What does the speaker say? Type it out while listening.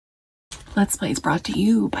Let's Play is brought to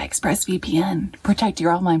you by ExpressVPN. Protect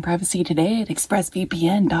your online privacy today at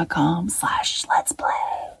expressvpn.com/Let's Play.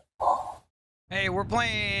 Hey, we're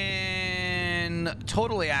playing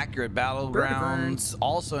Totally Accurate Battlegrounds,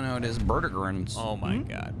 also known as Battlegrounds. Oh my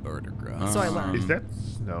god, Battlegrounds. So I learned. Is that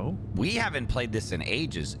snow? We haven't played this in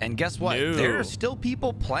ages, and guess what? No. There are still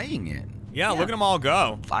people playing it. Yeah, look at them all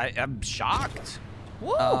go. I'm shocked.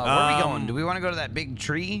 Whoa. Where are we going? Do we want to go to that big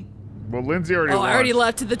tree? Well, Lindsay already Oh, I already launched.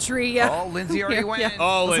 left to the tree. Yeah. Oh, Lindsay already went? Yeah.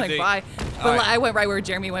 Oh, I was Lindsay. like, bye. But All right. I went right where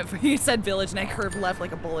Jeremy went. He said village, and I curved left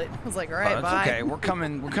like a bullet. I was like, all right, That's bye. okay. We're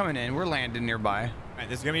coming in. We're landing nearby. All right,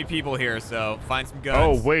 there's gonna be people here, so find some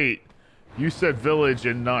guns. Oh, wait. You said village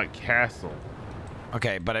and not castle.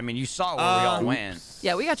 Okay, but I mean, you saw where we all went.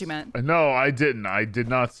 Yeah, we got you, Matt. No, I didn't. I did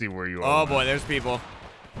not see where you are. Oh boy, there's people,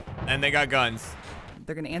 and they got guns.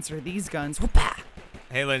 They're gonna answer these guns. Whoop-ah.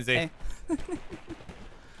 Hey, Lindsay. Hey.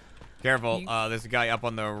 Careful. There's a guy up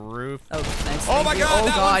on the roof. Oh, nice. Oh Thank my you. god, Oh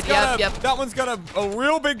that god. one's got Yep. that one's got a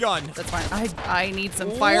real big gun. That's fine. I need some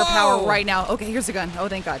firepower Whoa. right now. Okay, here's a gun. Oh,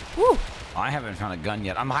 thank God. Woo. I haven't found a gun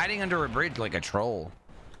yet. I'm hiding under a bridge like a troll.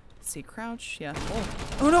 See, crouch. Yeah.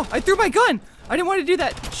 Oh no, I threw my gun. I didn't want to do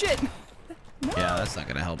that. Shit. Yeah, that's not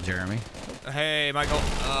gonna help, Jeremy. Hey, Michael.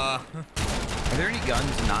 Are there any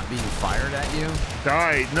guns not being fired at you?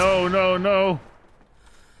 Die. No, no, no.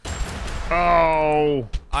 Oh.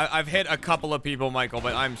 I've hit a couple of people, Michael,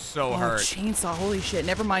 but I'm so Oh, hurt. chainsaw. Holy shit.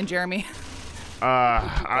 Never mind, Jeremy.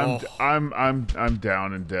 I'm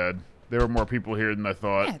down and dead. There were more people here than I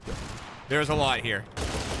thought. Yeah. There's a lot here.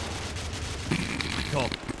 Cool.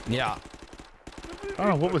 Yeah.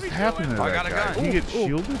 Oh, what was happening to I that got a guy? gun. Did he get Ooh.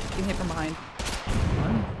 shielded? Getting hit from behind.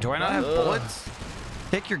 Do I not have bullets?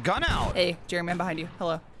 Take your gun out. Hey, Jeremy, I'm behind you.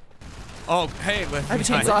 Hello. Oh, hey, Lindsay. I have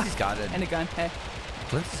a Hi. chainsaw. Lindsay's got it. And a gun. Hey.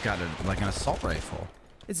 Clint's got like an assault rifle.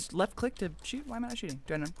 Is left click to shoot? Why am I not shooting?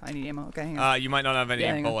 Do I know? I need ammo. Okay, hang on. You might not have any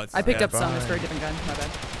Yeah, hang on. bullets. I picked Yeah. up some. It's for a different gun. My bad.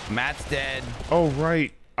 Matt's dead. Oh,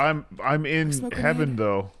 right. I'm in Smoke heaven, grenade.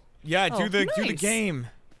 though. Yeah, Oh, do the nice. game.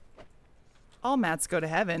 All mats go to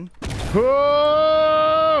heaven.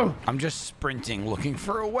 Oh! I'm just sprinting, looking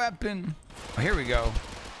for a weapon. Oh, here we go.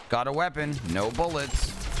 Got a weapon. No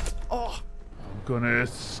bullets. Oh, I'm gonna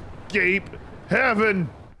escape heaven.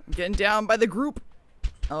 I'm getting down by the group.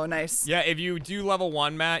 Oh, nice. Yeah, if you do level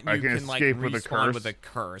 1, Matt, I you can can like escape with a respawn curse. with a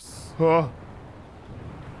curse. Huh.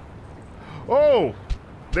 Oh!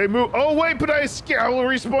 They move. Oh, wait, but I escape. I will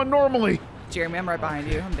respawn normally. Jeremy, I'm right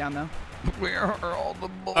behind you. I'm down though. Where are all the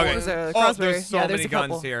bullets? Okay. There's a Oh, crossbow. there's so yeah, there's many a couple.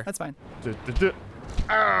 guns here. That's fine.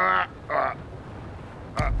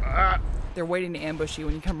 They're waiting to ambush you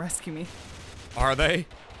when you come rescue me. Are they?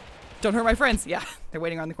 Don't hurt my friends. Yeah, they're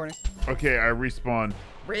waiting on the corner. Okay, I respawn.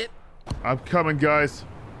 Rip. I'm coming, guys.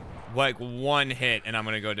 Like one hit and I'm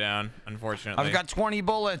gonna go down, unfortunately. I've got 20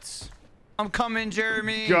 bullets. I'm coming,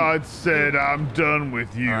 Jeremy. God said I'm done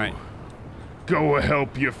with you. All right. Go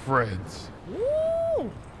help your friends.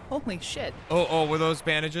 Woo! Holy shit. Oh, were those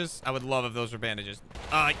bandages? I would love if those were bandages.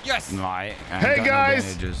 Yes! No, I ain't Hey, got no guys.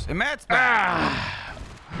 bandages. And Matt's back.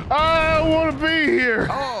 I want to be here.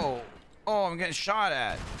 Oh, I'm getting shot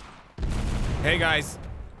at. Hey, guys.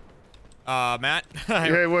 Matt?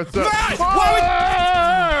 Hey, what's up? Matt!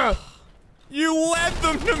 Ah! You led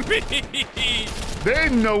them to me! They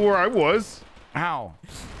didn't know where I was. Ow.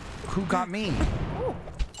 Who got me?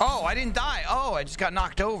 Oh, I didn't die. Oh, I just got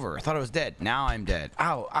knocked over. I thought I was dead. Now I'm dead.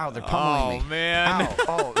 Ow, they're pummeling me. Oh, man. Ow,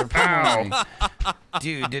 oh, they're pummeling me.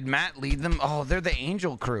 Dude, did Matt lead them? Oh, they're the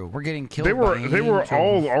angel crew. We're getting killed They were by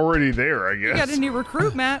all angels. already there, I You guess. got a new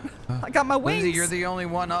recruit, Matt. I got my wings. Lindsay, you're the only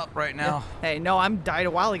one up right now. Hey, no, I'm died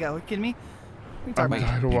a while ago. Are you kidding me? What are you I talking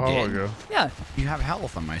about? died a You while did? ago. Yeah, You have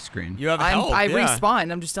health on my screen. You have I health, yeah.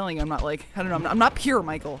 respawned. I'm just telling you, I'm not like, I don't know, I'm not pure,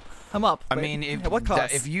 Michael. I'm up. I but mean, at what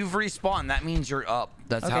cost? if you've respawned, that means you're up.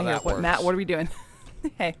 That's okay, how here, that what, works. Matt, what are we doing?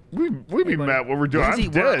 Hey. We be buddy. mad what we're doing. Lindsay,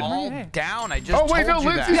 I'm we're dead. all Hey. down. I just Oh, wait, told no,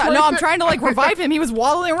 you Lindsay's that. Yeah, right no, I'm there. trying to like revive him. He was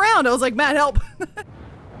waddling around. I was like, Matt, help.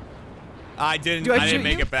 I didn't Do I shoot didn't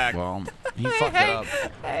make you? it back. Well, he fucked hey, it up.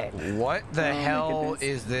 hey. What the my hell goodness.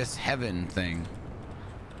 is this heaven thing?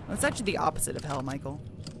 That's actually the opposite of hell, Michael.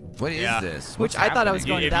 What is Yeah. this? Which What's I thought I was happening?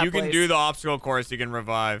 going to If that you can place. do the obstacle course, you can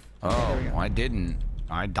revive. Oh, we go. I didn't.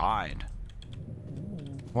 I died.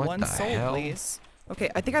 What One the soul, hell? please. Okay,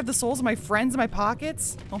 I think I have the souls of my friends in my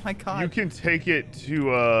pockets. Oh my god. You can take it to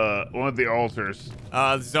one of the altars.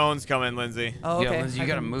 Zone's coming, Lindsay. Oh, okay. Yeah, Lindsay, you I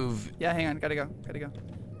gotta can- move. Yeah, hang on. Gotta go. Gotta go.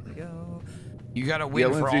 You gotta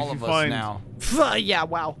win for Lindsay, if all you of us find- now. Yeah,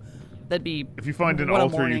 wow. That'd be. If you find an what a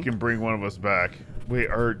altar, you morning. can bring one of us back. Wait,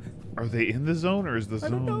 are they in the zone or is the I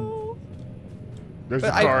don't zone? know. There's a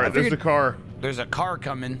But I car. There's a figured- car. There's a car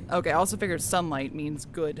coming. Okay, I also figured sunlight means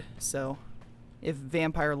good, so if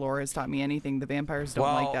vampire lore has taught me anything, the vampires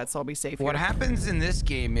don't like that, so I'll be safe here. What happens in this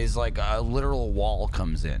game is like a literal wall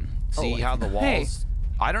comes in. See how the walls... Hey.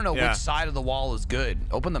 I don't know which side of the wall is good.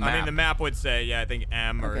 Open the map. I mean, the map would say, yeah, I think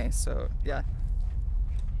M or... Okay, so, yeah.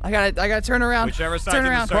 I gotta turn around. Whichever side turn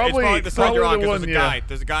around. it's probably the side you're on, because there's a yeah. guy.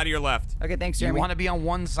 There's a guy to your left. Okay, thanks, You Jeremy. want to be on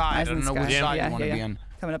one side. Eyes I in don't the know which sky. side you want to be on.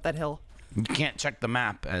 Coming up that hill. You can't check the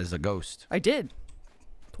map as a ghost. I did.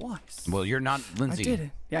 Twice. Well, you're not Lindsay. I did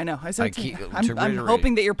it. Yeah, I know. I said keep- I'm to reiterate.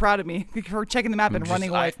 hoping that you're proud of me for checking the map and running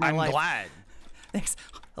away from my life. I'm glad. Thanks.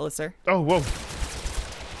 Hello, sir. Oh, whoa.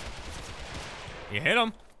 You hit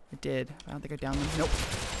him. I did. I don't think I downed them. Nope.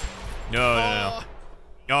 No.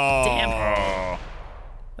 Oh. Damn. Oh.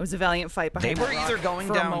 It was a valiant fight They behind were that rock either going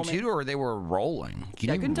for a down moment. too, or they were rolling.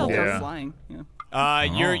 Yeah, I couldn't tell if they Yeah. were flying.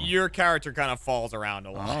 Yeah. Your character kind of falls around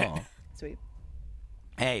a lot. Oh. Sweet.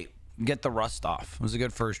 Hey, get the rust off. It was a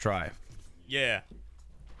good first try. Yeah.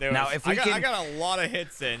 Now, if we I can- got a lot of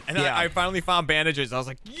hits in, and Yeah. I finally found bandages. I was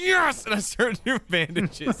like, yes! And I started doing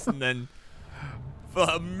bandages, and then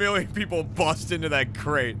a million people bust into that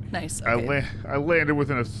crate. Nice. Okay. I landed with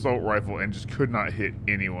an assault rifle and just could not hit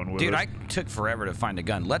anyone with Dude, it. I took forever to find a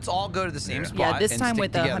gun. Let's all go to the same spot. Yeah, this and time stick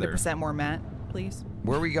with together. 100% more Matt, please.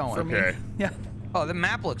 Where are we going? For me. Okay. Yeah. Oh, the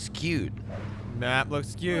map looks cute. Map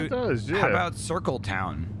looks It cute. does, yeah. How about Circle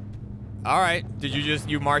Town? All right. Did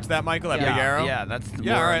you march that, Michael? That big arrow? Yeah, that's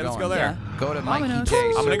Yeah, where all right, I'm let's going. go there. Yeah. Go to Dominoes. Mikey J.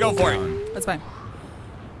 I'm gonna go for it. Town. That's fine.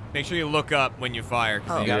 Make sure you look up when you fire.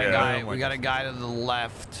 'Cause Oh. you We got gotta a go guy. somewhere. We got a guy to the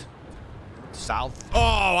left, south,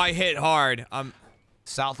 Oh, I hit hard.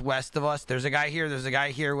 southwest of us. There's a guy here. There's a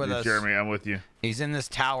guy here with us. Jeremy, I'm with you. He's in this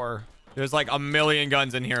tower. There's like a million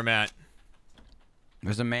guns in here, Matt.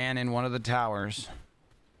 There's a man in one of the towers.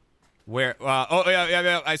 Where? Oh,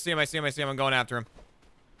 yeah. I see him. I'm going after him.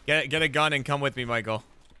 Get a gun and come with me, Michael.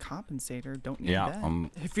 Compensator, don't need Yeah, that.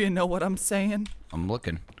 If you know what I'm saying. I'm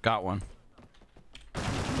looking. Got one.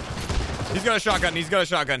 He's got a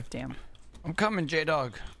shotgun. Damn. I'm coming,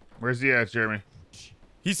 J-Dog. Where's he at, Jeremy?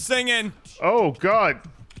 He's singing. Oh, God.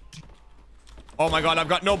 Oh my God, I've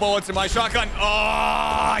got no bullets in my shotgun.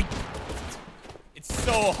 Oh, it's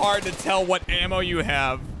so hard to tell what ammo you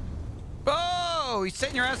have. Oh, he's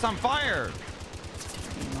setting your ass on fire.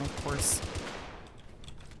 Of course.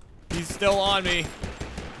 He's still on me.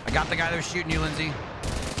 I got the guy that was shooting you, Lindsay.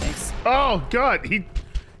 Thanks. Oh, God.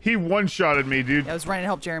 He one-shotted me, dude. I was running to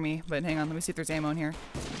help Jeremy, but hang on, let me see if there's ammo in here.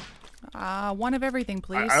 One of everything,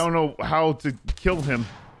 please. I don't know how to kill him.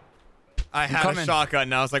 I had coming. a shotgun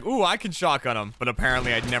and I was like, ooh, I can shotgun him. But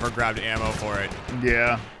apparently I'd never grabbed ammo for it.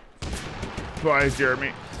 Yeah. Bye,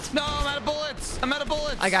 Jeremy. No, I'm out of bullets. I'm out of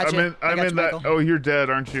bullets. I got you. I'm I got in you, that. Michael. Oh, you're dead,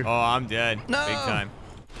 aren't you? Oh, I'm dead. No. Big time.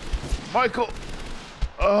 Michael.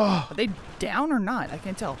 Oh. Are they down or not? I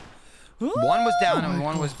can't tell. One was down and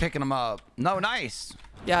one was picking him up. No, nice.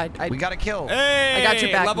 Yeah, We got a kill. Hey, I got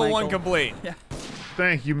your back, level 1 Michael. complete. Yeah.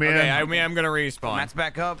 Thank you, man. Okay, I'm gonna respawn. Matt's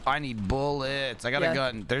back up. I need bullets. I got Yeah. a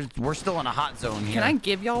gun. We're still in a hot zone here. Can I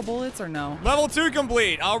give y'all bullets or no? Level 2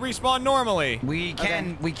 complete. I'll respawn normally. We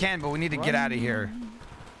can, but we need to get out of here.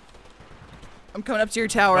 I'm coming up to your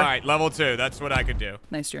tower. All right, level 2. That's what I could do.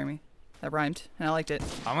 Nice, Jeremy. That rhymed, and I liked it.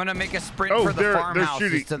 I'm gonna make a sprint Oh, for the they're farmhouses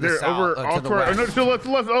shooting. to the They're south, over to off the to our, west. no, to the left,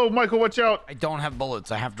 left. Oh, Michael, watch out. I don't have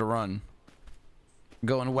bullets. I have to run.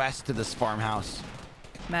 Going west to this farmhouse.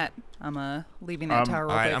 Matt, I'm leaving that tower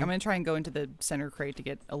real all right, quick. I'm- I'm gonna try and go into the center crate to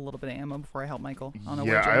get a little bit of ammo before I help Michael. I don't know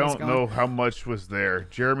where Yeah, I Jeremy's don't going. know how much was there.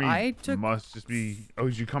 Jeremy I took- must just be. Oh,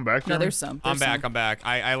 did you come back? No, Jeremy? there's some. I'm There's back. some. I'm back.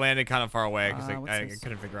 I landed kind of far away because what's I this?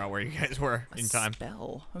 couldn't figure out where you guys were in time.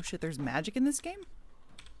 Spell. Oh shit, there's magic in this game?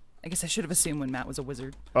 I guess I should have assumed when Matt was a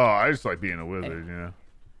wizard. Oh, I just like being a wizard. Yeah.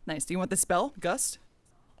 Nice. Do you want the spell, Gust?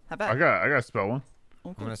 How about? I got a spell one. Oh,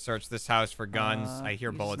 I'm cool. gonna search this house for guns. I hear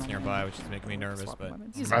use bullets normal nearby, ammo. which is making me nervous. Swap But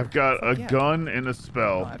weapons. I've got a yeah. gun and a Oh,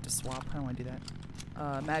 spell. I have to swap. I don't want to do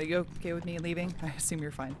that. Matt, are you okay with me leaving? I assume you're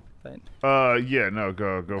fine, but Yeah, no, go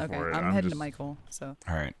okay. for it. I'm heading just, to Michael. So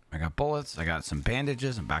All right, I got bullets. I got some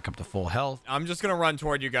bandages. I'm back up to full health. I'm just gonna run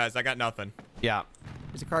toward you guys. I got nothing. Yeah.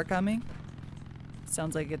 there's a car coming.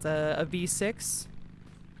 Sounds like it's a V6.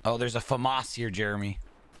 Oh, there's a FAMAS here, Jeremy.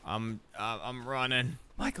 I'm running.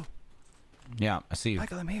 Michael, Yeah, I see you.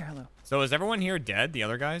 Michael, I'm here. Hello. So is everyone here dead? The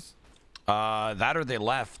other guys? That or they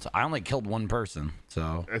left. I only killed one person,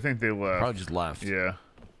 so I think they left. probably just left. Yeah.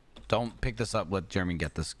 Don't pick this up. Let Jeremy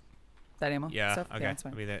get this. That ammo? Yeah. Stuff? Okay. Yeah, that's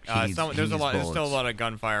fine. I'll be there. He's- There's he's a lot. There's still a bullets. lot of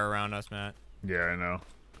gunfire around us, Matt. Yeah, I know.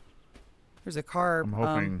 There's a car I'm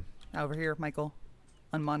hoping. over here, Michael.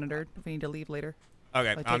 Unmonitored. If we need to leave later.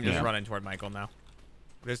 Okay, take I'm just it. running toward Michael now.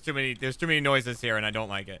 There's too many noises here, and I don't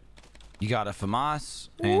like it. You got a FAMAS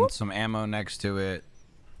and some ammo next to it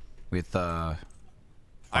with I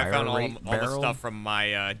found all the stuff from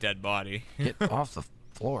my dead body. Get off the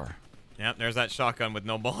floor. Yep, there's that shotgun with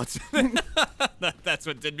no bullets. That's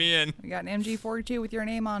what did me in. We got an MG42 with your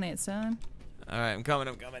name on it, son. All right, I'm coming.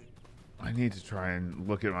 I need to try and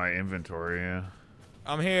look at my inventory. Yeah.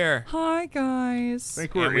 I'm here. Hi, guys. I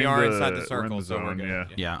think we are inside the we're in circle, the so we're zone, good.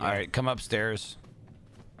 Yeah. All right, come upstairs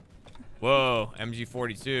Whoa,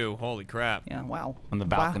 MG42. Holy crap. Yeah, wow. on the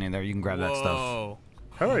balcony there. You can grab that stuff. Whoa.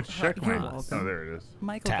 How do I check You're my? welcome. Oh, there it is.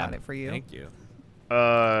 Michael Tab. got it for you. Thank you.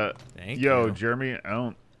 Yo, you. Jeremy,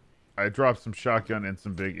 I dropped some shotgun and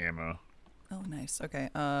some big ammo. Oh, nice. Okay.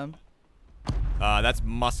 That's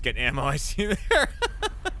musket ammo I see there.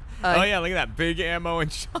 Oh yeah, look at that big ammo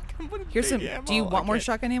and shotgun. What a Here's big some. ammo. Do you want more Okay.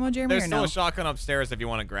 shotgun ammo, Jeremy, There's or still no? a shotgun upstairs if you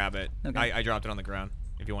want to grab it. Okay. I dropped it on the ground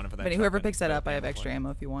if you want it for that. But whoever shotgun. picks that up, I have Ammo extra for it.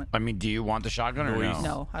 ammo if you want. I mean, do you want the shotgun or no? Nice.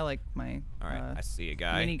 No, I like my All right, I see a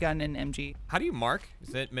guy. minigun and MG. How do you mark?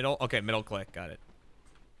 Is it middle? Okay, middle click. Got it.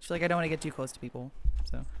 Just like I don't want to get too close to people,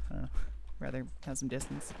 so I don't know. Rather have some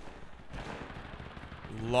distance.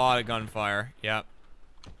 Lot of gunfire. Yep.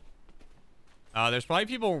 There's probably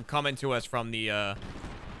people coming to us from the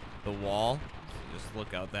wall. Just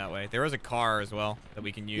look out that way. There is a car as well that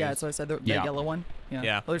we can use. Yeah, that's what I said. The Yeah. yellow one. Yeah.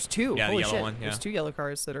 Yeah. Oh, there's two. Yeah, the Holy yellow shit. one, yeah. There's 2 yellow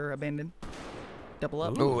cars that are abandoned. Double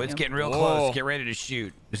up. Oh, it's Yeah. getting real Whoa. close. Get ready to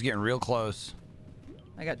shoot. It's getting real close.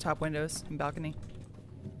 I got top windows and balcony.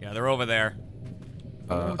 Yeah, they're over there.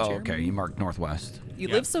 Oh, okay. Jeremy. You marked northwest. You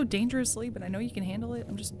Yep. live so dangerously, but I know you can handle it.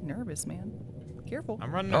 I'm just nervous, man. Careful.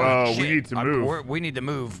 I'm running. Oh, we shit. need to move. We need to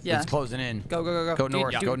move. Yeah. It's closing in. Go, go, go, go. Go Do-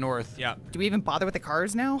 north. do- Go north. Yeah, Do we even bother with the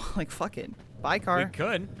cars now? Like, fuck it. Bye, car. we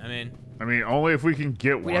could. I mean, Only if we can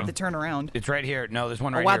get one. We'd have to turn around. It's right here. No, there's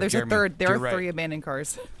one right Oh, wow, here. there's Jeremy, a third. There to are your right. 3 abandoned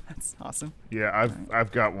cars. That's awesome. Yeah,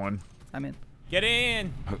 I've got one. I'm in. get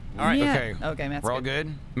in. All right. Yeah. Okay. Okay, Matt's We're all good.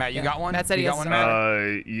 good. Matt, you Yeah. got one. Matt said you he got has one,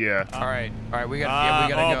 some. Matt. Yeah. All right. All right. We got.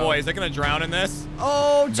 We gotta oh go. boy, is it gonna drown in this?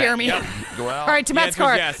 Oh, Jeremy. Yep. Well, All right, to The Matt's answer is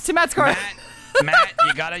car. yes. To Matt's car. Matt,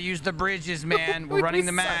 you gotta use the bridges, man. We're running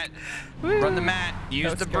the suck. mat. Run the mat. Use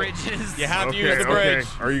was the good. bridges. You have to Okay, use the bridge.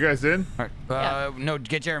 okay. Are you guys in? All right. No,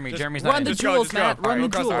 get Jeremy. Jeremy's Run not the in. Just go, jewels, just go. Matt. All Run right, the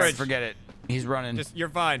across the jewels. All right, bridge. forget it. He's running. Just you're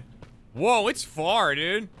fine. Whoa, it's far,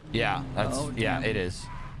 dude. Yeah, that's Oh, yeah, damn. it is.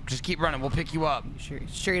 Just keep running. We'll pick you up.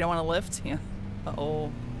 Sure you don't want to lift? Yeah.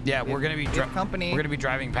 Uh-oh. Yeah, We we're gonna be have company. We're gonna be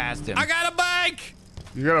driving past him. I got a bike.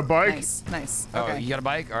 You got a bike? Nice, nice. Oh, Okay. you got a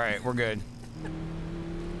bike? All right, we're good.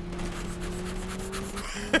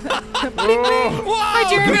 Oh, Whoa,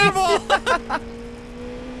 Jeremy. careful.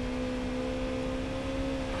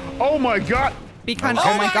 oh my God! Be kind. Oh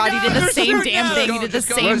Oh my my God, he God, did the they're same shooting damn us. thing. Go, He did the just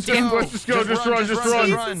go, same let's damn. just go, just run, just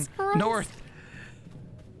run. run. North.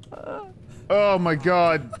 Oh my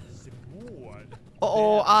God!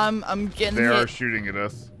 Uh-oh, I'm getting They are hit. shooting at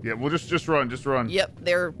us. Yeah, we'll just run, just run. Yep,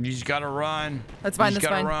 they're You just gotta run. That's fine, You just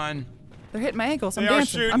that's gotta fine. run. they're hitting my ankles. I'm They are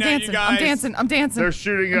dancing. shooting I'm at you dancing. I'm guys. dancing. I'm dancing. They're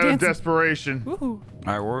shooting I'm out of dancing. desperation. Woohoo. All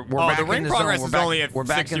right, we're Oh, back the ring in the progress zone. is We're back, only at we're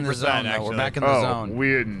back in the 60%, zone. Though. We're actually. back in the Oh, zone. we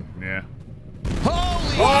didn't. Yeah.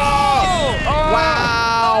 Holy! Oh!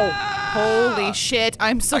 Wow. Holy shit.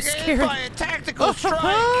 I'm so I got hit scared. by a tactical strike.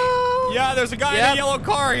 Yeah, there's a guy in Yep. a yellow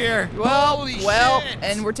car here. Well, Holy well, shit.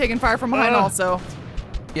 and we're taking fire from behind also.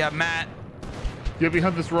 Yeah, Matt. Get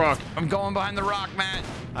behind this rock. I'm going behind the rock, Matt.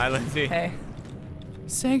 Hi, Lindsay. Hey.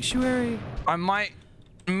 Sanctuary. I might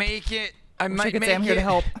make it. I Wish I might could make say I'm here it. to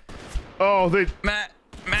help. Oh, they. Matt,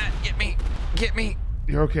 get me. Get me.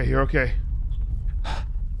 You're okay. You're okay.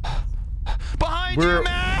 Behind We're- you,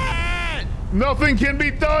 Matt! Nothing can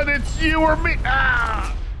be done. It's you or me.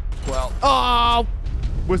 Ah! Well, Oh,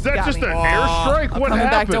 Was that Got just me. an Oh, airstrike? I'm What coming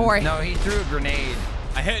happened? back. Don't worry. no, he threw a grenade.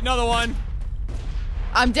 I hit another one.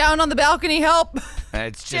 I'm down on the balcony. Help.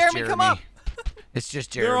 It's just Jeremy, come up. It's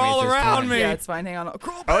just Jeremy. They're all at this around point. me. Yeah, it's fine. Hang on.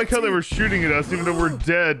 Crawl I like back how they to- were shooting at us even though we're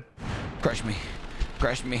dead. Crush me.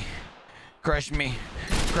 Crush me. Crush me.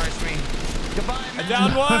 Crush me. Goodbye, I Matt.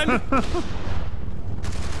 downed one.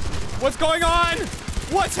 What's going on?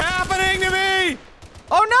 What's happening to me?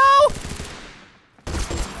 Oh no!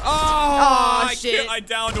 Oh, shit. I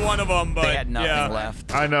downed one of them, but They had nothing yeah.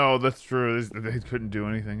 left. I know, that's true. They couldn't do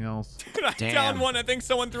anything else. I Damn. downed one. I think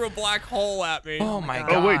someone threw a black hole at me. Oh my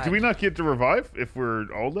god. Oh, wait, do we not get to revive if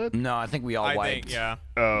we're all dead? No, I think we all I wiped. think, yeah.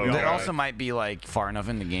 Oh, There okay. also might be like far enough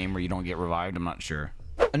in the game where you don't get revived. I'm not sure.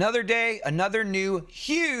 Another day, another new,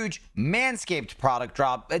 huge Manscaped product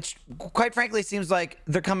drop. It quite frankly seems like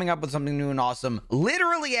they're coming up with something new and awesome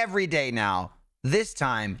literally every day now. This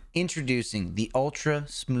time, introducing the Ultra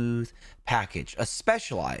Smooth Package, a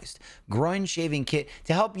specialized groin shaving kit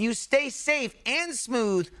to help you stay safe and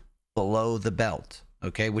smooth below the belt.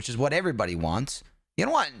 okay, which is what everybody wants. You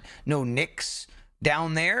don't want no nicks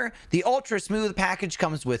down there. The ultra smooth package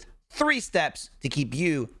comes with 3 steps to keep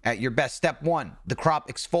you at your best. Step 1, the crop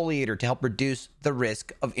exfoliator to help reduce the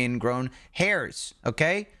risk of ingrown hairs,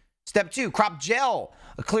 okay? Step 2, crop gel,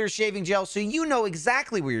 a clear shaving gel so you know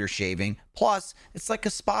exactly where you're shaving. Plus, it's like a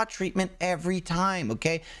spa treatment every time,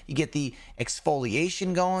 okay? You get the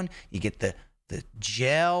exfoliation going, you get the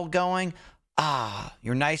gel going.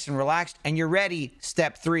 You're nice and relaxed and you're ready.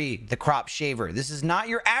 Step 3, the crop shaver. This is not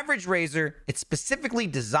your average razor. It's specifically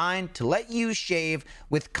designed to let you shave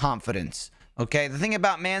with confidence. Okay, the thing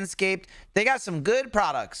about Manscaped, they got some good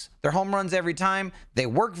products. They're home runs every time. They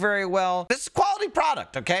work very well. This is quality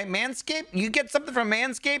product, okay? Manscaped, you get something from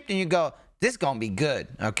Manscaped and you go, this is gonna be good,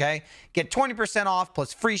 okay? Get 20% off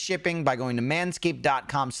plus free shipping by going to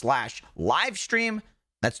manscaped.com/livestream.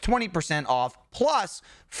 That's 20% off plus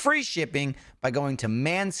free shipping by going to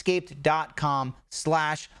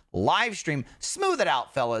manscaped.com/livestream. Smooth it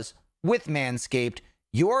out, fellas. With Manscaped,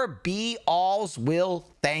 your be-alls will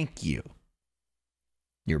thank you.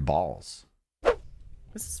 Your balls.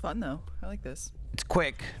 This is fun though. I like this. It's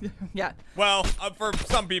quick. Yeah. Well, for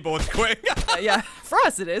some people, it's quick. Yeah. For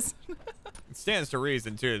us, it is. It stands to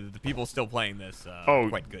reason too that the people still playing this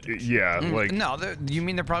quite good. Yeah, like No, you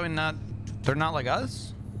mean they're probably not, they're not like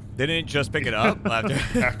us? They didn't just pick it up after.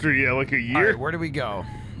 after like a All year. right, where do we go?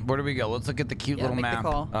 Where do we go? Let's look at the cute Yeah, little make the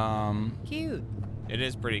map. call. Cute. It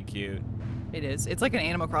is pretty cute. It is. It's like an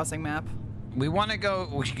Animal Crossing map. We want to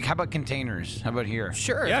go, how about containers? How about here?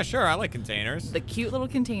 Sure. Yeah, sure. I like containers. The cute little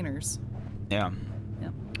containers. Yeah. Yeah.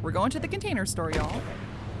 We're going to the container store, y'all.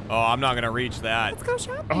 Oh, I'm not gonna reach that. Let's go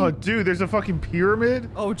shopping. Oh, dude, there's a fucking pyramid.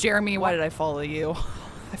 Oh, Jeremy, why did I follow you?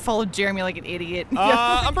 I followed Jeremy like an idiot.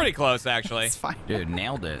 I'm pretty close actually. It's fine. Dude,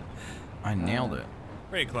 nailed it. I nailed it.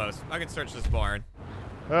 Pretty close. I can search this barn.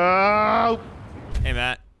 Oh, Hey,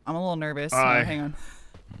 Matt. I'm a little nervous. Aye. Hang on.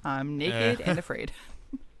 I'm naked and afraid.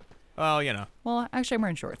 Well, you know. Well, actually, I'm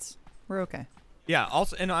wearing shorts. We're okay. Yeah.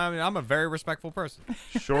 Also, and I mean, I'm a very respectful person.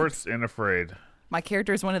 shorts and afraid. My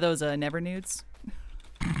character is one of those never nudes.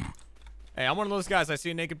 Hey, I'm one of those guys. I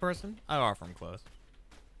see a naked person, I offer him clothes.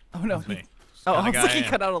 Oh no. That's me. Oh, I Kinda was guy like I he am.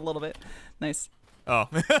 cut out a little bit. Nice. Oh,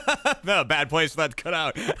 no, bad place for that to cut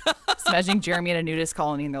out. Just imagining Jeremy at a nudist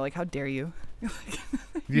colony, and they're like, "How dare you?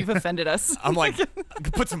 You've offended us." I'm like,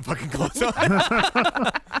 put some fucking clothes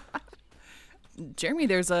on. Jeremy,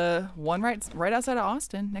 there's a one right outside of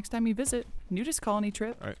Austin. Next time you visit, nudist colony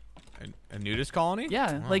trip. All right. A nudist colony?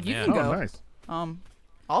 Yeah, Oh, like you man. can Oh, go. nice.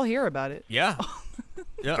 I'll hear about it. Yeah.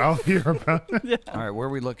 Yeah. I'll hear about it. All right, where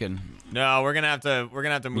are we looking? No, we're gonna have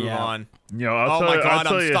to move Yeah. on. You know, I'll Oh tell my you, god, I'll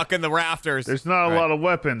tell I'm you, stuck in the rafters. there's not a All right. lot of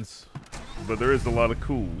weapons, but there is a lot of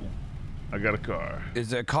cool. I got a car.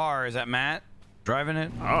 Is it a car? Is that Matt driving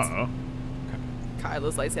it? I don't know.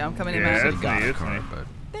 Kyla's like, "I'm coming in, Yeah, Matt." it's me, Got a it's car, me. but...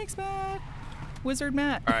 Thanks, Matt. Wizard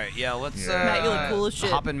Matt. All right, yeah, let's Yeah. Matt, you look cool as shit.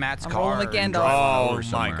 hop in Matt's I'm car. rolling with and Gandalf. drive on Oh over my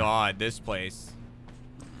somewhere. god, this place.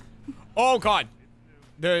 Oh god.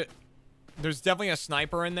 There's definitely a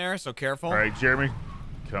sniper in there, so careful. All right, Jeremy,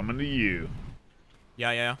 coming to you.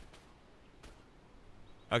 Yeah.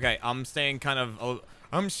 Okay, I'm staying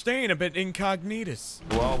a bit incognitus.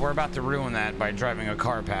 Well, we're about to ruin that by driving a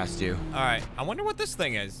car past you. All right, I wonder what this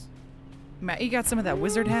thing is. Matt, you got some of that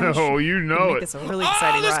wizard hash? Oh, you Gonna know make it. this a really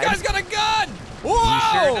exciting this ride. guy's got a gun! He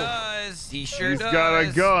Whoa! sure does. He sure He's does. got a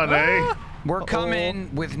gun, eh? We're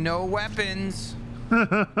coming with no weapons.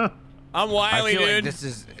 I'm I wily, feel dude. like this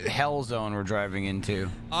is hell zone we're driving into.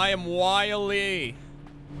 I am wily.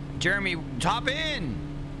 Jeremy, hop in.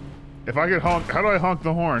 If I could honk, how do I honk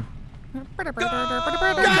the horn?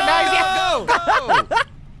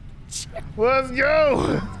 Let's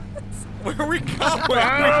go! Where are we going?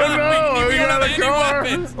 I don't know. We We don't got have a any car.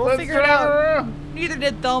 weapons. We'll Let's figure it drive out. around. Neither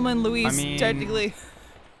did Thelma and Louise, I mean- technically.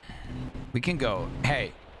 We can go,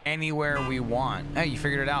 hey, anywhere we want. Hey, you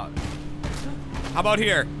figured it out. How about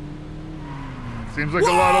here? Seems like a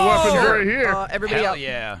lot of weapons right here. Everybody Hell up.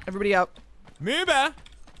 yeah. Everybody up. Maybe.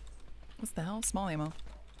 What's the hell? Small ammo.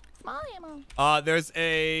 Small ammo. There's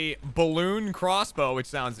a balloon crossbow, which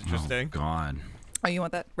sounds interesting. Oh, God. Oh, you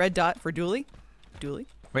want that? Red dot for Dooley? Dooley?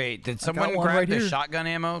 Wait, did got someone one grab right the here. shotgun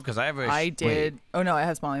ammo? Because I have a... I did. Wait. Oh, no, I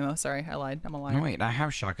have small ammo. Sorry, I lied. I'm a liar. No, wait, I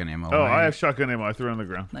have shotgun ammo. Oh, Why- I have shotgun ammo. I threw it on the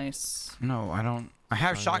ground. Nice. No, I don't. I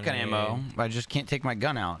have shotgun ammo. But I just can't take my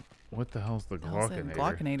gun out. What the hell's the How's it? Glockinator?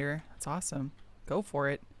 Glockinator. That's awesome. Go for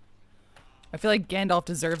it. I feel like Gandalf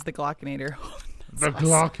deserves the Glockinator. The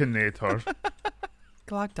Glockinator.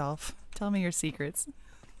 Glockdolf, tell me your secrets.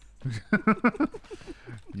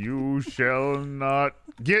 You shall not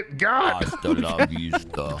get got. Hasta la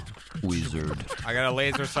vista, wizard. I got a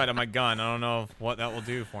laser sight on my gun. I don't know what that will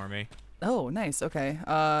do for me. Oh, nice. Okay.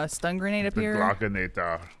 Stun grenade up The here.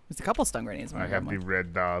 Glockinator. There's a couple stun grenades. I have the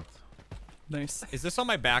red dot. Nice. Is this on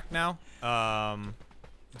my back now?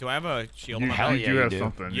 Do I have a shield on my You back? do have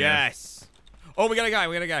something. Yeah. Yes. Oh, we got a guy.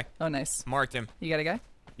 We got a guy. Oh, nice. Marked him. You got a guy?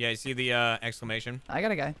 Yeah, you see the exclamation? I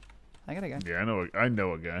got a guy. I got a guy. Yeah, I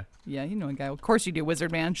know a guy. Yeah, you know a guy. Of course you do,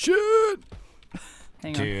 wizard man. Shit.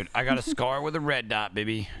 Hang on. Dude, I got a scar with a red dot,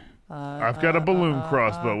 baby. I've got a balloon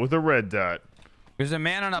crossbow with a red dot. There's a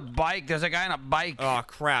man on a bike. There's a guy on a bike. Oh,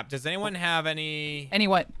 crap. Does anyone have any Any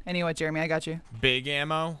what, Jeremy? I got you. big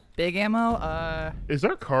ammo? Big ammo? Is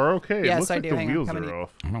our car okay? Yes, it looks I like do. the Hang on, wheels coming are to you. off.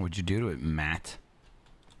 I don't know what you do to it, Matt.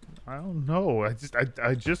 I don't know.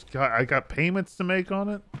 I got payments to make on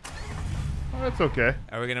it. Oh, that's okay.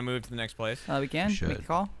 Are we going to move to the next place? We can. Should. Make a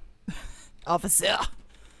call. Officer.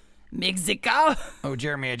 Mexico. Oh,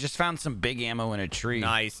 Jeremy, I just found some big ammo in a tree.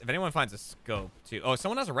 Nice. If anyone finds a scope, too. Oh,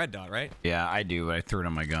 someone has a red dot, right? Yeah, I do, but I threw it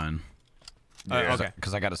on my gun. Yeah. Okay.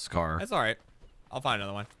 Because I got a scar. That's all right. I'll find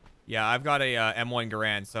another one. Yeah, I've got a M1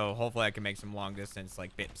 Garand, so hopefully I can make some long distance,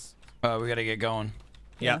 like, bips. We got to get going.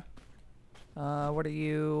 Yeah. What are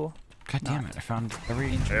you? God damn it. I found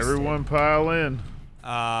every... Everyone pile in.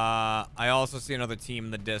 I also see another team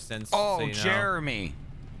in the distance. Oh, so you know. Jeremy.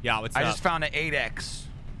 Yeah, what's I up? just found an 8X.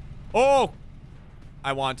 Oh!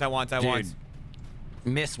 I want. Dude,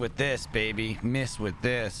 miss with this, baby. Miss with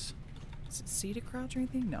this. Is it C to crouch or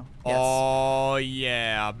anything? No. Yes. Oh,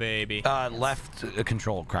 yeah, baby. Left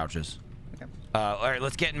control crouches. Okay. All right,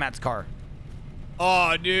 let's get in Matt's car.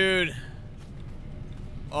 Oh, dude.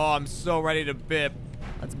 Oh, I'm so ready to bip.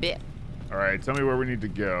 Let's bit. All right, tell me where we need to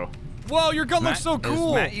go. Whoa, your gun looks so Is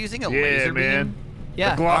cool. Matt using a Yeah, laser man. beam?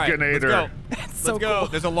 Yeah. The All right, let's Glockinator. go. That's Let's so go. cool.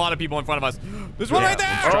 There's a lot of people in front of us. There's one Yeah, right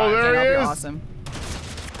there. let's Oh, there That'll he be is. awesome.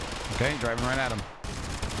 Okay, driving right at him.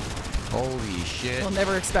 Holy shit. We'll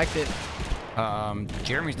never expect it.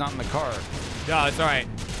 Jeremy's not in the car. No, it's all right.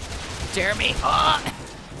 Jeremy. Oh,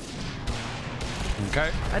 Okay.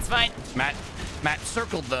 that's fine. Matt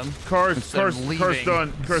circled them. Car's done.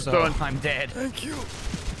 Car's so done. I'm dead. Thank you.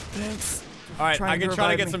 Thanks. All right, Trying I can to try to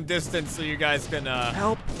revive get me. some distance so you guys can.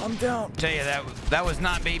 Help. I'm down. Tell you that was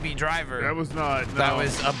not Baby Driver. That was not. No. That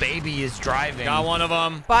was a baby is driving. Got one of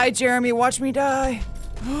them. Bye, Jeremy. Watch me die.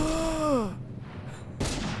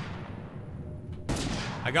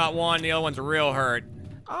 I got one. The other one's real hurt.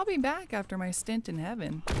 I'll be back after my stint in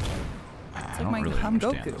heaven. I like my- I'm understand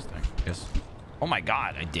Goku. this thing. Yes. Oh my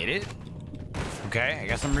God, I did it. Okay, I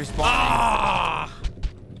guess I'm respawning. Ah!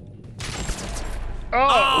 Oh,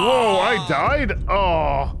 whoa! I died.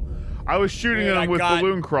 Oh, I was shooting Dude, them I with got-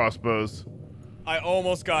 balloon crossbows. I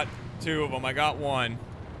almost got two of them. I got one.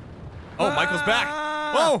 Oh, Michael's back.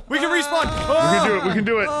 Oh, we can respawn. We can do it. We can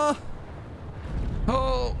do it.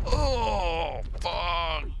 Oh,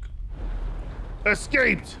 fuck.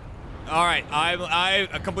 Escaped. All right, I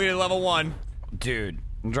completed level 1. Dude,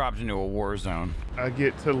 I'm dropped into a war zone. I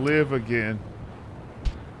get to live again.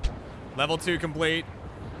 Level 2 complete.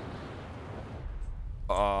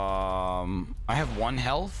 I have 1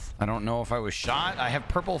 health. I don't know if I was shot. I have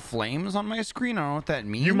purple flames on my screen. I don't know what that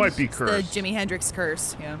means. You might be The cursed. Jimi Hendrix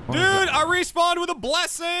curse. Yeah. Dude, I respawned with a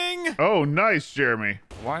blessing. Oh, nice, Jeremy.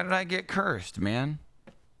 Why did I get cursed, man?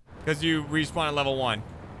 Because you respawn at level 1.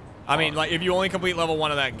 I mean, like, if you only complete level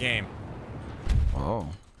 1 of that game, Oh.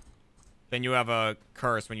 then you have a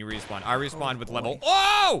curse when you respawn. I respawned with level...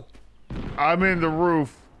 Oh! I'm in the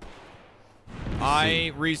roof.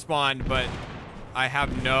 I respawned, but I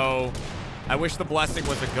have no... I wish the blessing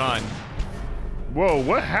was a gun. Whoa,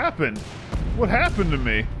 what happened? What happened to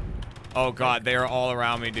me? Oh, God, they are all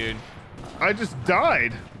around me, dude. I just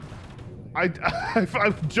died. I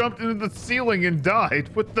jumped into the ceiling and died.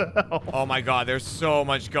 What the hell? Oh, my God, there's so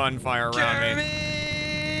much gunfire around me.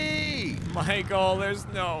 Jeremy! Michael, there's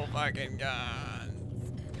no fucking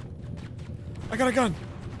guns. I got a gun.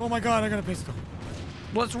 Oh, my God, I got a pistol.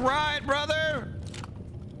 Let's ride, brother!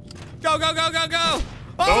 Go, go, go, go, go!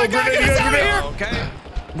 Oh, Oh, my God, grenade, get us out of grenade. here! Okay.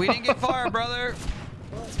 We didn't get far, brother.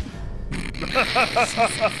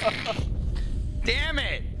 Damn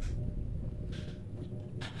it!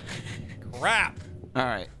 Crap. All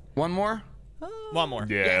right. One more? One more.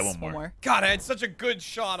 Yeah, Yes, one more. God, I had such a good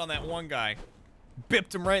shot on that one guy.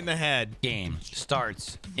 Bipped him right in the head. Game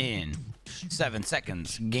starts in 7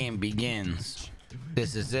 seconds. Game begins.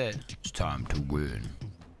 This is it. It's time to win.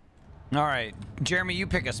 All right. Jeremy, you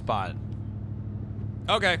pick a spot.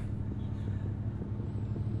 Okay.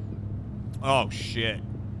 Oh, shit.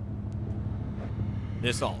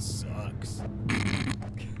 This all sucks.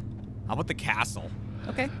 How about the castle?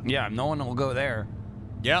 Okay. Yeah, no one will go there.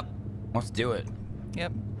 Yep. Let's do it.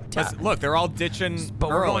 Yep. Look, they're all ditching But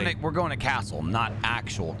early. we're going to castle, not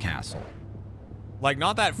actual castle. Like,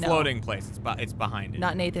 not that No. floating place. It's behind it.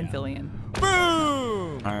 Not Nathan Fillion.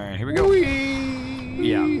 Boom! All right, here we go.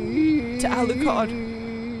 Yeah. To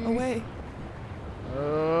Alucard. Away.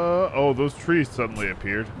 Oh, those trees suddenly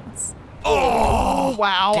appeared. Oh,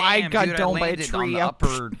 wow. I Damn, got dude, domed by a landed on tree. the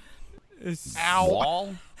upper Ow.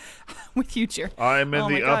 wall. With you, Jeremy. I'm in Oh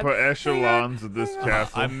the my God. upper echelons of this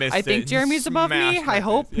castle. I missed it. I think Jeremy's above me. Smashed my I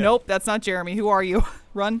hope. face. Yeah. Nope, that's not Jeremy. Who are you?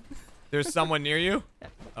 Run. There's someone near you?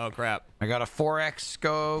 Oh, crap. I got a 4x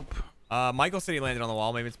scope. Michael said he landed on the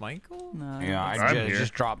wall. Maybe it's Michael? No, Yeah, I'm I here.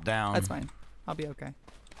 just dropped down. that's fine. I'll be okay.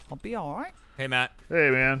 I'll be all right. Hey, Matt. Hey,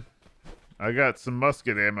 man. I got some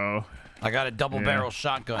musket ammo. I got a double barrel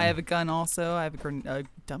shotgun. I have a gun also. I have a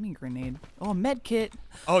dummy grenade. Oh, a med kit.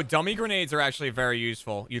 Oh, dummy grenades are actually very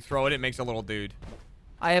useful. You throw it, it makes a little dude.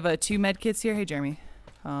 I have 2 med kits here. Hey, Jeremy.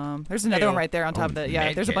 There's another one right there on top of the. Yeah,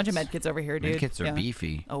 med there's a bunch of kits. med kits over here, dude. Medkits are yeah.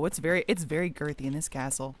 beefy. Oh, it's very girthy in this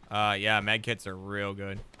castle. Yeah, med kits are real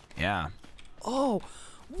good. Yeah. Oh,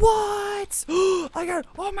 what? I got.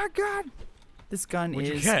 Oh my God. This gun What'd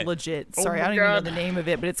you is get? legit. Oh Sorry, my I don't even know God. the name of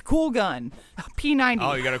it, but it's a cool gun. P90.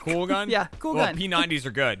 Oh, you got a cool gun? Yeah, cool well, gun. P90s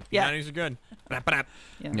are good. Yeah. P90s are good. Ba-da-ba-da.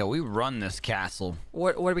 Yeah. No, we run this castle.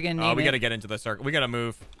 What are we gonna name Oh, we it? gotta get into the circle. We gotta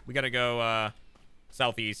move. We gotta go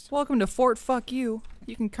southeast. Welcome to Fort Fuck You.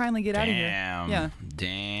 You can kindly get out of here. Damn. Yeah,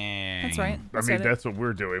 Damn. that's right. I mean, said it. that's what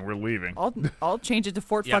we're doing. We're leaving. I'll change it to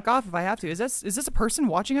Fort Yeah. Fuck Off if I have to. Is this a person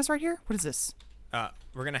watching us right here? What is this?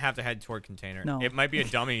 We're gonna have to head toward container. No. It might be a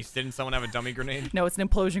dummy. Didn't someone have a dummy grenade? No, it's an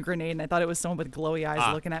implosion grenade, and I thought it was someone with glowy eyes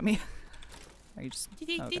Ah. looking at me. Are you just?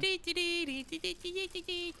 Oh, okay.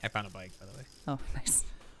 I found a bike, by the way. Oh, nice.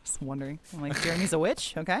 Just wondering. I'm like, Jeremy's a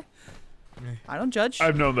witch. Okay. I don't judge.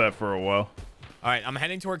 I've known that for a while. All right, I'm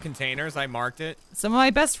heading toward containers. I marked it. Some of my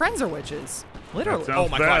best friends are witches. Literally. That sounds Oh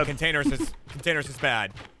my bad. god, containers is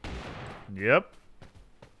bad. Yep.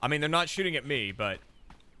 I mean, they're not shooting at me, but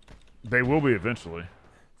They will be eventually.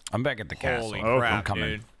 I'm back at the castle. holy Oh, crap, I'm coming.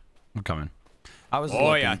 dude. I'm coming. I was Oh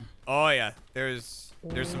looking. yeah. Oh yeah. There's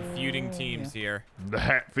some feuding teams here. The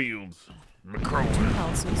Hatfields. McCrone.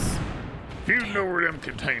 Houses. Feuding over them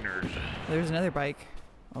containers. There's another bike.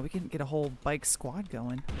 Oh, we can get a whole bike squad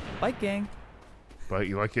going. Bike gang. But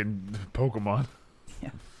you like in Pokemon. Yeah.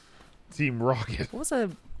 Team Rocket. What was a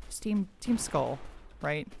Team Skull,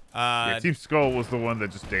 right? Yeah, Team Skull was the one that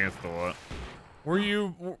just danced a lot. Were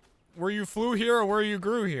you flew here or were you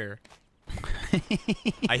grew here?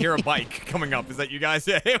 I hear a bike coming up. Is that you guys?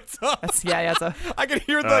 Yeah. Hey, what's up? Yeah, it's a. I can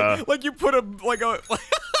hear like you put a like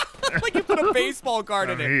you put a baseball card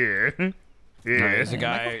in I'm it. here. All right, Yeah.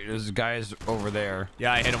 there's a guy's over there.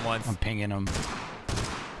 Yeah, I hit him once. I'm pinging him.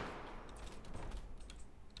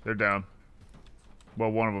 They're down.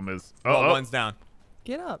 Well, one of them is. Well, Oh, one's down.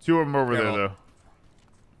 Get up. two of them over Yeah, there, well- though.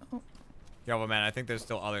 Yeah, well, man, I think there's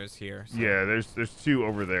still others here. So. Yeah, there's two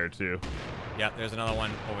over there, too. Yep, there's another one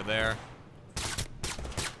over there.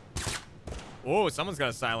 Oh, someone's got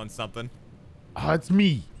to silence something. Oh, it's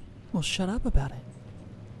me. Well, shut up about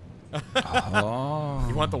it. Oh.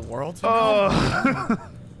 You want the world to know? Oh,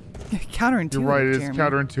 Counterintuitive. you're right. It is Jeremy.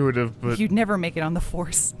 counterintuitive, but You'd never make it on the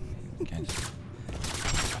Force.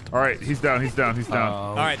 all right, he's down. He's down. He's down.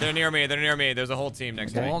 All right, they're near me. They're near me. There's a whole team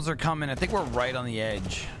next to me. Walls are coming. I think we're right on the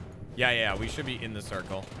edge. Yeah, we should be in the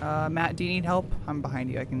circle. Matt, do you need help? I'm behind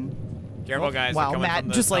you. I can. Careful, Oh, guys. They're wow, coming Matt from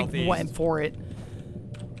the just like southeast. went for it.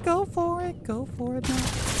 Go for it. Go for it,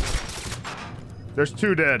 Matt. There's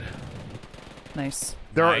two dead. Nice.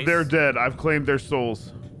 Nice. They're dead. I've claimed their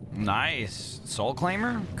souls. Nice. Soul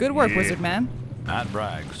claimer? Good work, Yeah. Wizard Man. Not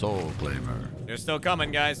brag. Soul claimer. They're still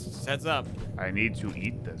coming, guys. Just heads up. I need to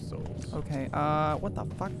eat their souls. Okay. What the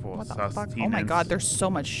fuck? For What the fuck? Oh my sustenance. God, there's so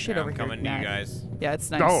much shit Yeah, over I'm here. coming to Matt. you guys. Yeah, it's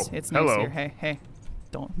nice. Oh, It's nice hello. here. Hey.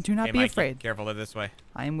 Do not Hey, be Mikey, afraid. Careful, they're this way.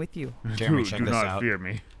 I am with you. Jeremy, do check do this not out. fear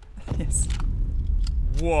me. Yes.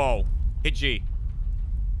 Whoa. Hit G.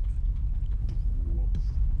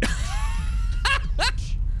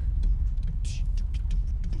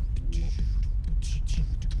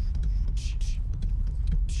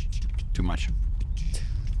 Too much.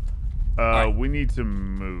 We need to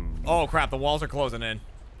move. Oh, crap. The walls are closing in.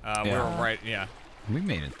 Yeah. We're right. Yeah. We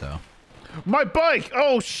made it though. My bike!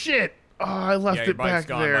 Oh, shit! Oh, I left Yeah, your it bike's back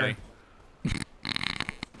gone, there. buddy.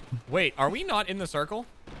 Wait, are we not in the circle?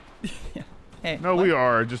 Hey. No, we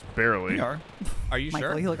are, just barely. We are. Are you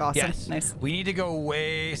Michael, sure? you look awesome. Yes. Nice. We need to go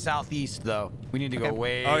way southeast though. We need to go Okay.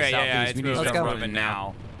 way Okay, southeast. yeah, it's we need to moving. start Let's go. moving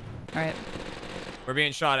now. All right. We're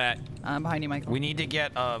being shot at. I'm behind you, Michael. We need to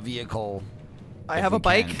get a vehicle. I have a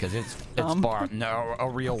bike. Because it's far. No, a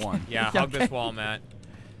real one. Yeah, hug this wall, Matt.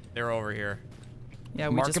 They're over here. Yeah,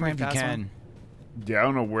 we Mark just them ran if you past can. one. Yeah, I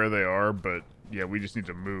don't know where they are, but yeah, we just need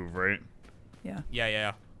to move, right? Yeah.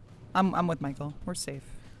 Yeah. I'm with Michael. We're safe.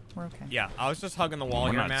 We're okay. Yeah, I was just hugging the wall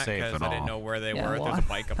We're here, not Matt, safe because at I didn't all. know where they Yeah, were. well, There's a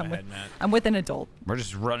bike up I'm ahead, with, Matt. I'm with an adult. We're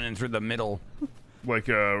just running through the middle. Like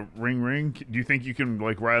ring. Do you think you can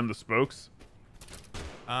like ride on the spokes?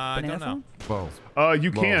 I don't know. Whoa.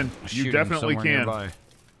 You Whoa. can. You Shooting definitely somewhere can. nearby.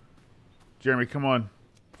 Jeremy, come on.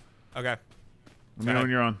 Okay. Let me know when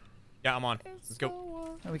you're on. Yeah, I'm on. Let's go.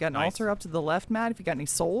 Oh, we got an Nice. altar up to the left, Matt. If you got any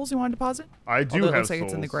souls you want to deposit. I do Although it have looks like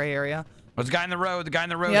it's in the souls. gray area. There's a guy in the road. The guy in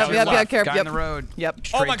the road. Yep, to yep, the yep, left. careful, Guy in yep. the road. Yep.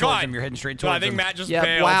 Straight Oh my towards God. him. You're heading straight So I towards think him. Matt just Yep.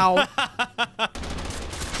 failed. Wow.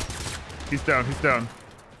 He's down. He's down.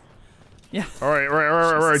 Yeah. All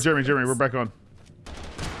right, Jeremy, we're back on.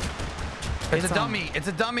 It's a It's on. dummy. It's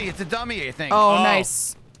a dummy. It's a dummy, I think. Oh, Oh.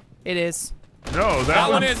 nice. It is. No, That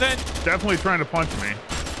one one's isn't. definitely trying to punch me.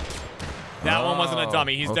 That one wasn't a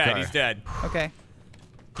dummy. He's dead. okay. He's dead. Okay.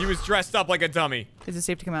 He was dressed up like a dummy. Is it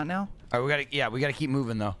safe to come out now? All right, we gotta keep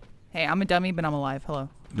moving though. Hey, I'm a dummy, but I'm alive. Hello.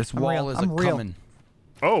 This I'm wall real. is I'm real. coming.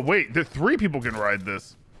 Oh wait, the 3 people can ride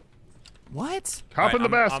this. What? Hop in the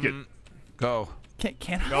Alright, basket. Go.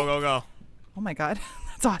 Can I? Go. Oh my god.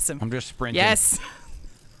 That's awesome. I'm just sprinting. Yes.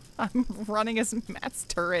 I'm running as Matt's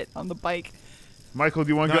turret on the bike. Michael, do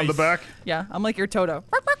you want to get on the Nice. back? Yeah, I'm like your Toto.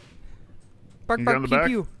 Bark, bark. Bark, You bark, down the pew, back?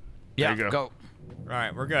 pew. Yeah. There you Go. All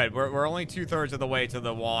right, we're good. We're only 2/3 of the way to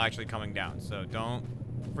the wall actually coming down, so don't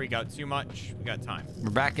freak out too much. We got time. We're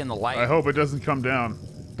back in the light. I hope it doesn't come down.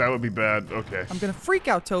 That would be bad. Okay. I'm gonna freak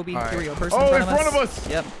out, Toby. All right. Here we go. Person Oh, in front of us.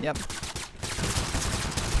 Yep.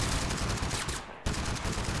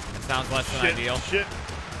 It sounds less than ideal. Shit.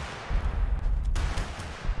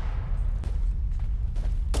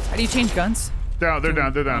 How do you change guns? Down. They're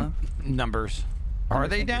down. Numbers. Are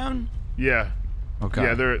they down? Yeah. Okay.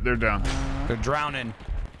 Yeah, they're down. They're drowning.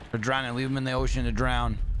 They're drowning. Leave them in the ocean to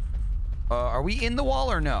drown. Are we in the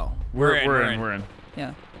wall or no? We're in. We're in.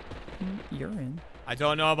 Yeah. You're in. I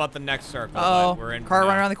don't know about the next circle. Oh, but we're in. car for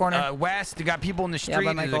running now. around the corner. West, you got people in the Yeah, street.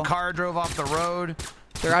 by There's a Michael. car drove off the road.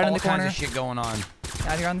 They're out in All the kinds corner. of shit going on.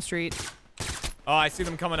 Out here on the street. Oh, I see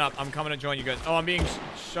them coming up. I'm coming to join you guys. Oh, I'm being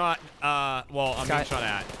shot. Well, I'm being Got- shot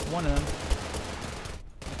at. One of them.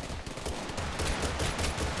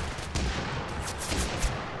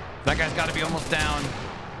 That guy's got to be almost down.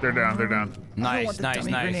 They're down. I don't Nice, want the nice,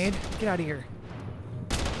 dummy nice. Grenade. Get out of here.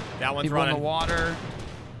 That one's People running. in the water.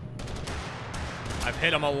 I've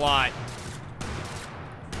hit him a lot.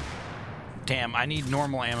 Damn, I need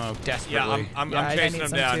normal ammo desperately. Yeah, I'm Yeah, I chasing need him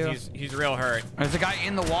some down. too. He's real hurt. There's a guy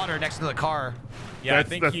in the water next to the car. Yeah, that's I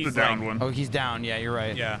think that's he's the down like, one. Oh, he's down. Yeah, you're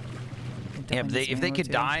right. Yeah. Yeah, Definitely if they ammo could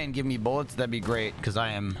too. die and give me bullets, that'd be great. Because I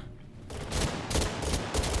am.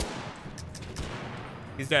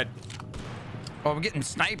 He's dead. Oh, I'm getting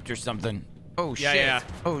sniped or something. Oh Yeah, shit. yeah.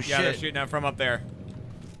 Oh Yeah, they're shit. shooting at from up there.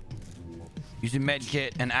 Using med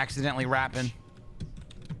kit and accidentally rapping.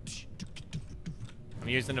 I'm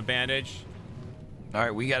using a bandage. All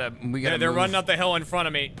right, we gotta They're move. running up the hill in front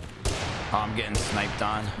of me. Oh, I'm getting sniped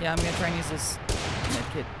on. Yeah, I'm gonna try and use this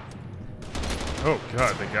medkit. Oh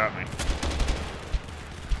god, they got me.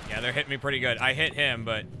 Yeah, they're hitting me pretty good. I hit him,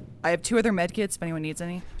 but I have 2 other medkits if anyone needs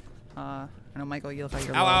any. I know Michael, you look like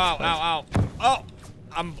you're ow, low, ow, but- ow, ow. Oh,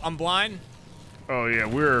 I'm blind. Oh yeah,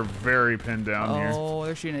 we're very pinned down here. Oh,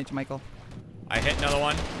 they're shooting at you, Michael. I hit another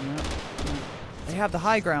one. Yep. They have the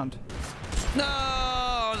high ground. No,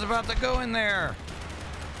 I was about to go in there.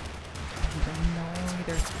 I don't know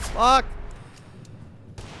either. Fuck!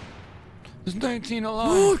 There's 19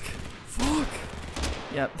 alive. Fuck!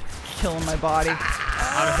 Yep, they're killing my body.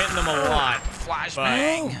 I'm hitting them a lot.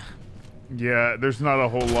 Flashbang. Yeah, there's not a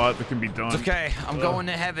whole lot that can be done. It's okay. I'm going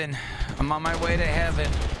to heaven. I'm on my way to heaven.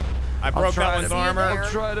 I I'll broke try that one's to- armor. I'll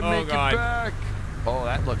try to Oh, make God. it back. Oh,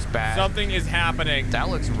 that looks bad. Something is happening. That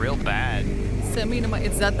looks real bad. Send me to my.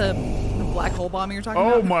 Is that the black hole bomb you're talking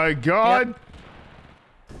Oh about? my god.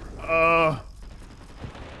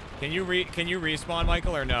 Can you respawn,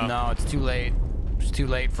 Michael, or no? No, it's too late. It's too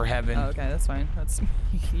late for heaven. Oh, okay, that's fine. That's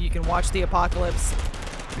you can watch the apocalypse.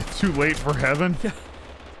 It's too late for heaven.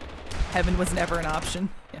 Heaven was never an option.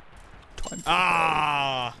 Yeah.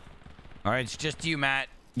 Ah. All right, it's just you, Matt.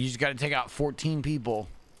 You just got to take out 14 people,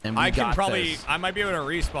 and we I can got probably. this. I might be able to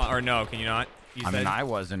respawn, or no? Can you not? You I mean, said- I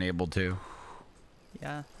wasn't able to.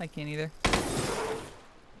 Yeah, I can't either.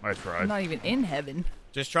 I I'm tried. not even in heaven.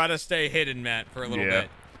 Just try to stay hidden, Matt, for a little Yeah. bit.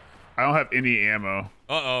 I don't have any ammo.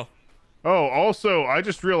 Uh-oh. Oh, also, I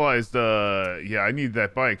just realized, yeah, I need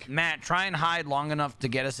that bike. Matt, try and hide long enough to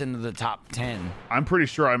get us into the top 10. I'm pretty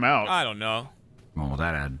sure I'm out. I don't know. Well,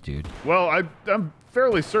 that attitude. Well, I'm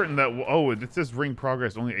fairly certain that. Oh, it says ring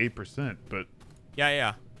progress only 8%, but.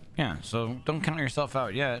 Yeah. Yeah, so don't count yourself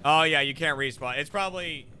out yet. Oh, yeah, you can't respawn. It's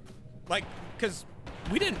probably, like, because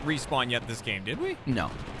we didn't respawn yet this game, did we?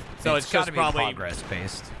 No. So it's gotta just be probably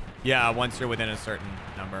progress-based. Yeah, once you're within a certain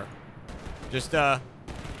number. Just,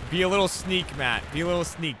 be a little sneak, Matt. Be a little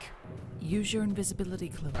sneak. Use your invisibility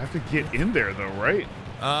cloak. I have to get in there, though, right?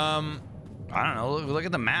 I don't know. Look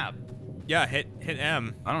at the map. Yeah, hit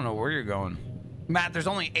M. I don't know where you're going. Matt, there's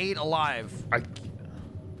only 8 alive.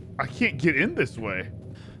 I can't get in this way.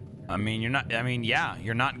 I mean, yeah,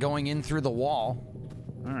 you're not going in through the wall.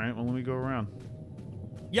 All right, well, let me go around.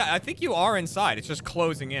 Yeah, I think you are inside. It's just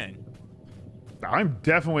closing in. I'm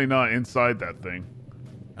definitely not inside that thing.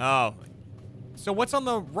 Oh. So what's on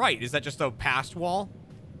the right? Is that just a past wall?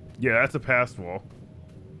 Yeah, that's a past wall.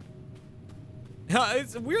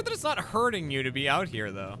 It's weird that it's not hurting you to be out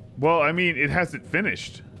here, though. Well, I mean, it hasn't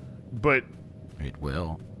finished, but It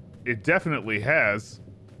will. it definitely has.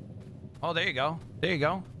 Oh, there you go. There you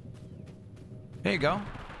go. There you go.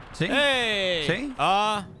 See? Hey! See?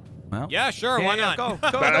 Well, yeah, sure, why not? Go,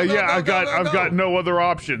 Yeah, I've got no other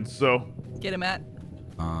options, so. Get him, Matt.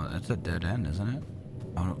 That's a dead end, isn't it?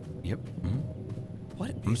 Oh, no. Yep.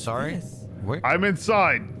 What? I'm sorry. Where? I'm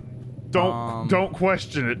inside. Don't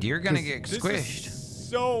question it. You're gonna 'cause get This squished. is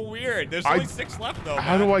so weird. There's only 6 left, though.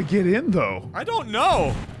 How Matt. do I get in, though? I don't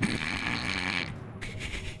know.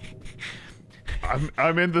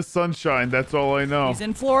 I'm in the sunshine. That's all I know. He's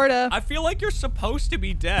in Florida. I feel like you're supposed to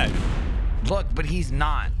be dead. Look, but he's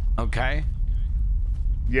not. Okay.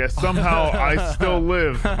 Yeah, somehow I still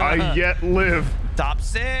live. I yet live. Top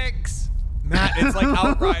 6. Matt, it's like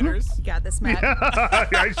Outriders. You got this, Matt.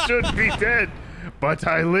 I should be dead, but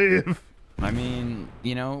I live. I mean,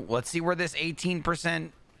 you know, let's see where this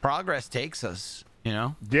 18% progress takes us. You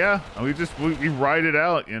know. Yeah, we ride it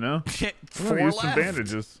out. You know. 4 Use some left.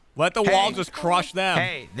 bandages. Let the wall just crush them.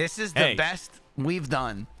 Hey, this is the Hey. best we've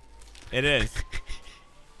done. It is.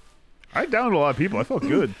 I downed a lot of people. I felt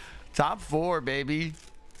good. Top 4, baby.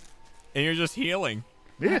 And you're just healing.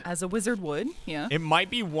 Yeah, As a wizard would, yeah. It might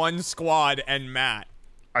be one squad and Matt.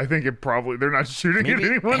 I think they're not shooting at Maybe,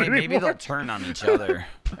 anyone hey, anymore. maybe they'll turn on each other.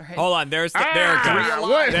 All right. Hold on, there it goes.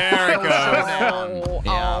 What? There it goes. Oh,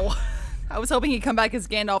 Yeah. oh. I was hoping he'd come back as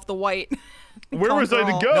Gandalf the White. Where was I to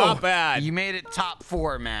Conquer go? all. Not bad. You made it top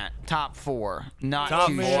 4, Matt. Top 4. Not Top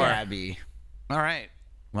too 4. shabby. All right.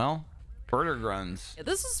 Well, Battlegrounds. Yeah,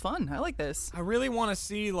 this is fun. I like this. I really want to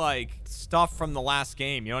see, like, stuff from the last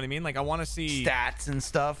game. You know what I mean? Like, I want to see Stats and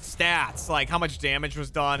stuff. stats, like how much damage was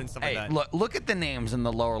done and stuff Hey, like that. look at the names in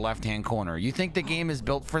the lower left-hand corner. You think the game is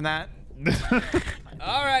built for that?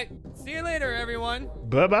 All right. See you later, everyone.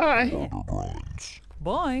 Bye-bye.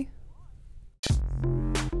 Bye.